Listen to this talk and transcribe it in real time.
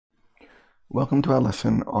Welcome to our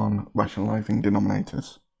lesson on rationalising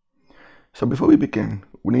denominators. So before we begin,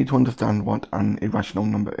 we need to understand what an irrational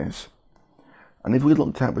number is. And if we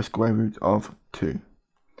looked at the square root of 2,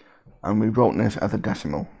 and we wrote this as a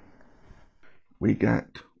decimal, we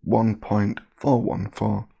get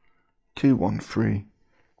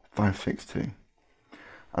 1.414213,562.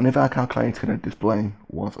 And if our calculator display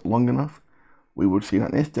was long enough, we would see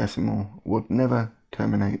that this decimal would never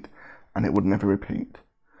terminate and it would never repeat.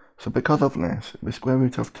 So because of this, the square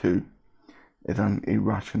root of 2 is an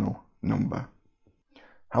irrational number.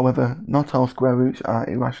 However, not all square roots are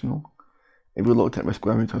irrational. If we looked at the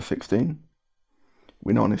square root of 16,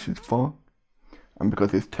 we know this is 4, and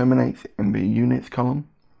because this terminates in the units column,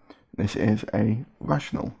 this is a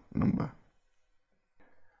rational number.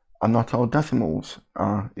 And not all decimals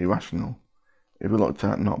are irrational. If we looked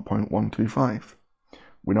at 0.125,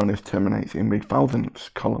 we know this terminates in the thousandths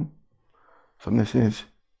column, so this is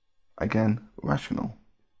again rational.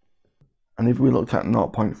 And if we looked at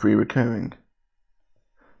 0.3 recurring,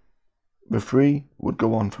 the 3 would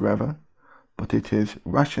go on forever, but it is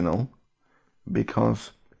rational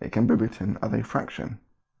because it can be written as a fraction.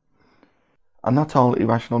 And not all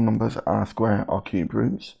irrational numbers are square or cube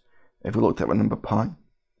roots. If we looked at the number pi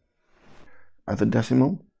as a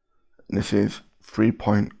decimal, this is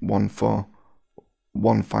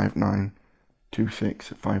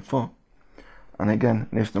 3.141592654. And again,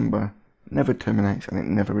 this number never terminates and it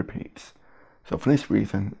never repeats. So for this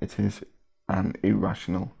reason, it is an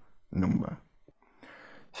irrational number.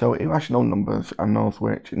 So irrational numbers are those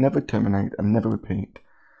which never terminate and never repeat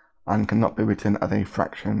and cannot be written as a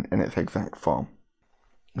fraction in its exact form.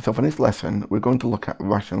 So for this lesson, we're going to look at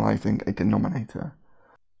rationalising a denominator.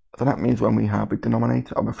 So that means when we have a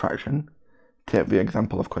denominator of a fraction, take the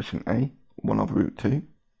example of question A, 1 over root 2.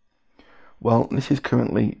 Well, this is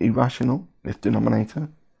currently irrational, this denominator.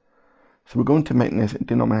 So we're going to make this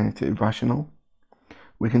denominator irrational.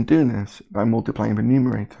 We can do this by multiplying the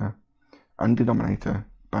numerator and denominator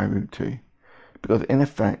by root 2, because in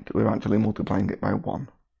effect we're actually multiplying it by 1.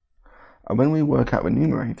 And when we work out the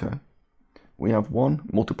numerator, we have 1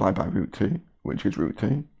 multiplied by root 2, which is root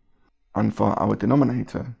 2. And for our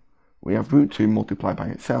denominator, we have root 2 multiplied by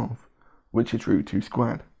itself, which is root 2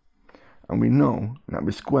 squared. And we know that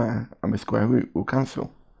the square and the square root will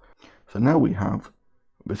cancel. So now we have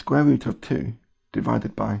the square root of 2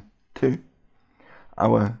 divided by 2.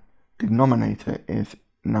 Our denominator is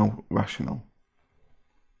now rational.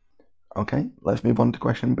 Okay, let's move on to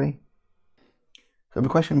question B. So for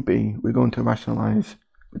question B, we're going to rationalise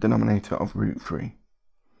the denominator of root 3.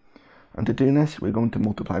 And to do this, we're going to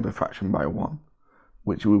multiply the fraction by 1,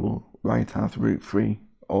 which we will write as root 3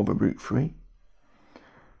 over root 3.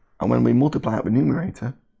 And when we multiply out the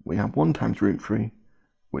numerator, we have 1 times root 3,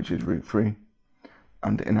 which is root 3.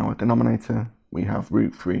 And in our denominator, we have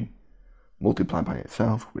root 3 multiplied by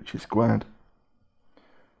itself, which is squared.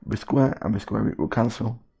 The square and the square root will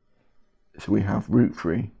cancel, so we have root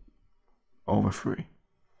 3 over 3.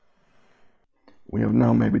 We have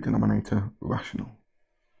now made the denominator rational.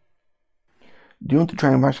 Do you want to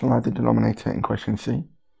try and rationalise the denominator in question C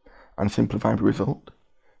and simplify the result?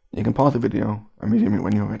 You can pause the video and resume it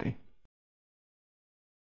when you're ready.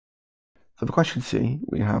 So for question C,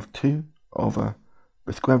 we have 2 over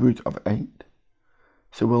the square root of 8.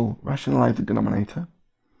 So we'll rationalise the denominator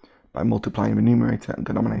by multiplying the numerator and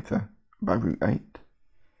denominator by root 8.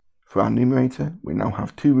 For our numerator, we now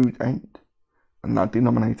have 2 root 8, and our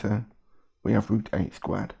denominator, we have root 8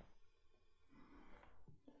 squared.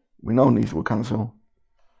 We know these will cancel,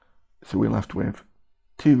 so we're left with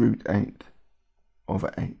 2 root 8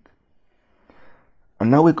 over 8. And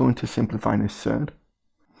now we're going to simplify this third.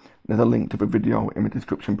 There's a link to the video in the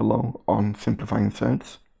description below on simplifying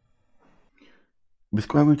thirds. The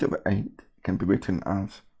square root of 8 can be written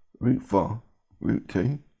as root 4 root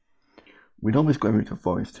 2. We know the square root of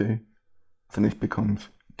 4 is 2, so this becomes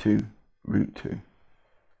 2 root 2.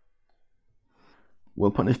 We'll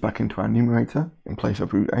put this back into our numerator in place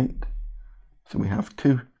of root 8. So we have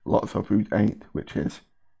 2 lots of root 8, which is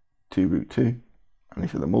 2 root 2, and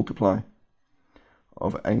this is a multiply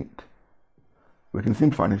over 8. We can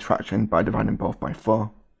simplify this fraction by dividing both by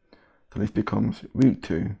 4, so this becomes root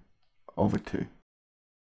 2 over 2.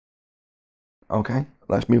 Okay,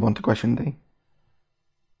 let's move on to question D.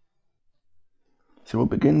 So we'll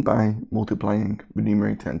begin by multiplying the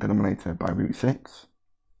numerator and denominator by root 6.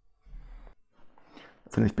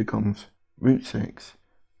 So this becomes root 6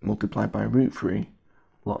 multiplied by root 3,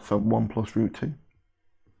 lots of 1 plus root 2,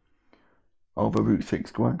 over root 6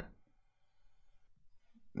 squared.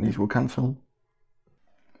 These will cancel.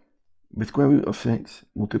 The square root of 6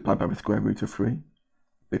 multiplied by the square root of 3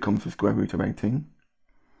 becomes the square root of 18.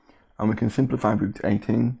 And we can simplify root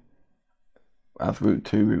 18 as root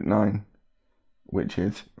 2 root 9, which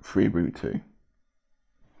is 3 root 2,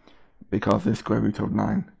 because the square root of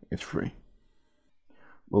 9 is 3.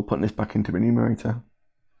 We'll put this back into the numerator.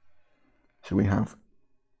 So we have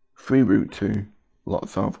 3 root 2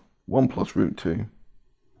 lots of 1 plus root 2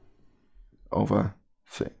 over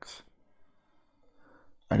 6.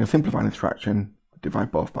 I can simplify this fraction,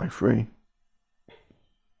 divide both by 3.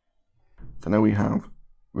 So now we have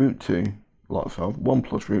root 2 lots of 1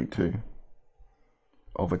 plus root 2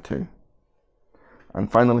 over 2.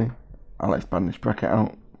 And finally, I'll expand this bracket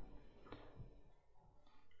out.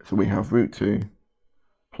 So we have root 2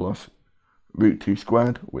 plus root 2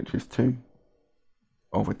 squared, which is 2,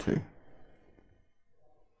 over 2.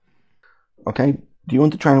 Okay, do you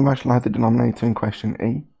want to try and rationalise the denominator in question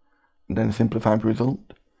E, and then simplify the result?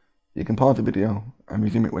 You can pause the video and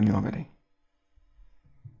resume it when you're ready.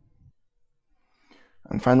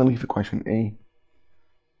 And finally, for question E,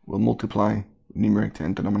 we'll multiply numerator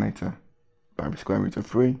and denominator by the square root of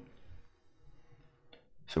 3.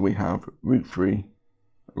 So we have root 3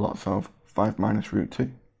 lots of 5 minus root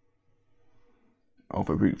 2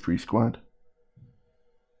 over root 3 squared.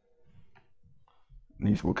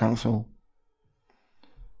 These will cancel.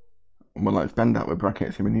 And we'll expand out the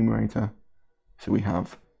brackets in the numerator. So we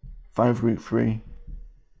have 5 root 3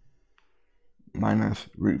 minus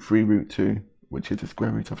root 3 root 2, which is the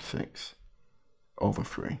square root of 6 over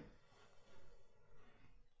 3.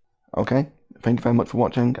 Okay, thank you very much for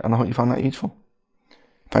watching, and I hope you found that useful.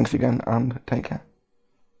 Thanks again, and take care.